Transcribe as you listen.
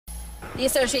The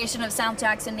Association of South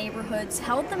Jackson Neighborhoods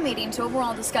held the meeting to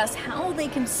overall discuss how they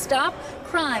can stop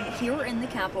crime here in the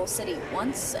capital city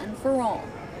once and for all.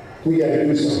 We got to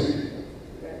do something.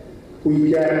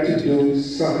 We got to do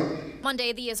something.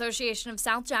 Monday, the Association of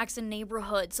South Jackson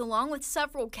Neighborhoods, along with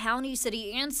several county,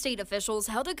 city, and state officials,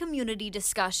 held a community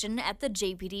discussion at the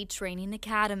JPD Training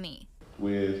Academy.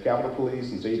 With Capitol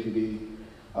Police and JPD,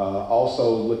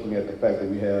 also looking at the fact that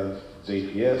we have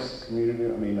JPS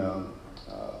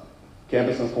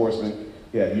campus enforcement,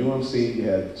 you have UMC, you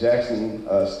have Jackson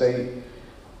State,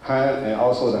 and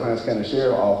also the Hinds County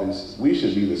Sheriff's Office. We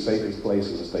should be the safest place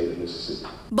in the state of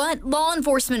Mississippi. But law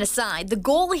enforcement aside, the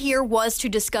goal here was to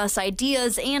discuss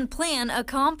ideas and plan a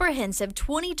comprehensive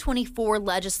 2024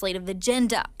 legislative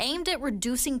agenda aimed at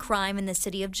reducing crime in the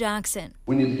city of Jackson.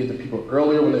 We need to get the people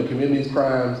earlier when they're committing these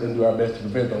crimes and do our best to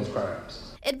prevent those crimes.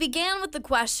 It began with the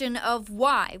question of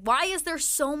why. Why is there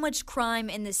so much crime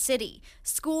in the city?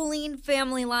 Schooling,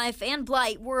 family life, and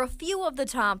blight were a few of the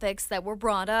topics that were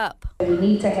brought up. We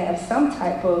need to have some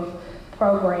type of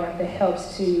program that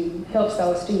helps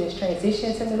those students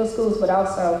transition to middle schools, but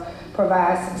also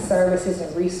provide some services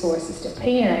and resources to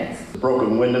parents. The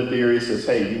broken window theory says,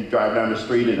 hey, you drive down the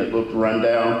street and it looks run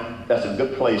down. That's a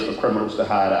good place for criminals to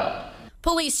hide out.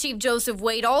 Police Chief Joseph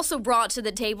Wade also brought to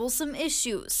the table some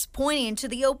issues, pointing to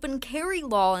the open carry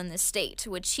law in the state,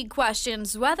 which he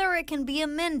questions whether it can be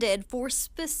amended for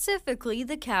specifically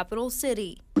the capital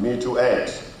city. We need to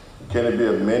ask, can it be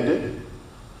amended?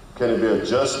 Can it be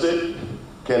adjusted?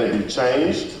 Can it be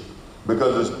changed?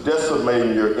 Because it's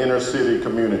decimating your inner city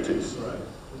communities. Right.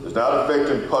 It's not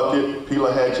affecting Puckett,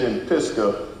 Pelahatchie, and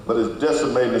Pisgah, but it's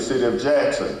decimating the city of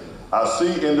Jackson. I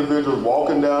see individuals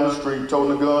walking down the street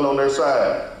toting a gun on their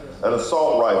side, an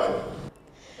assault rifle.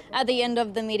 At the end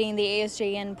of the meeting, the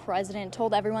ASJN president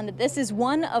told everyone that this is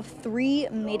one of 3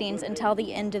 meetings until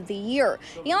the end of the year.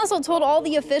 He also told all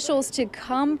the officials to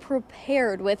come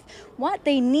prepared with what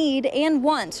they need and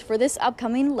want for this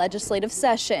upcoming legislative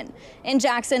session. In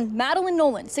Jackson, Madeline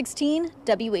Nolan, 16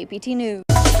 WAPT News.